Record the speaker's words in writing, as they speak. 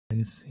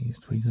Legacies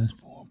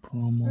 3x4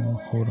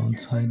 promo. Hold on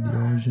tight, the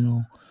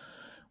original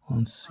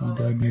on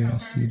CW and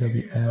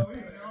CW app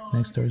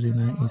next Thursday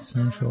night, 8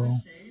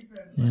 Central.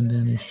 And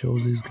then it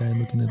shows this guy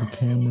looking at the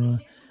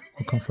camera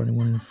or confronting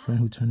one of his friends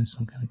who turned into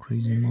some kind of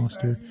crazy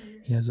monster.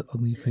 He has an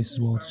ugly face as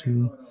well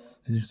too.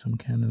 There's some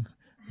kind of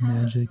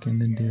magic, and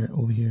then they're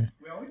over here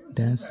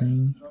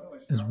dancing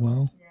as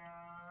well.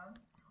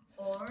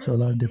 So a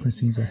lot of different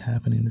scenes are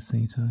happening at the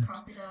same time.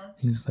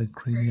 He's like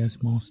crazy ass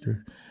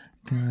monster.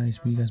 Guys,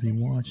 you guys be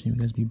watching, you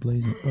guys be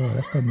blazing. Oh,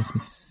 that stuff makes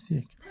me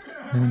sick.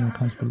 Let me know in the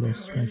comments below.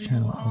 Subscribe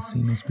channel. I'll see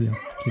you next video.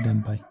 Okay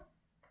then, bye.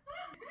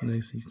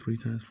 Legacy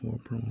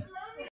 3x4 promo.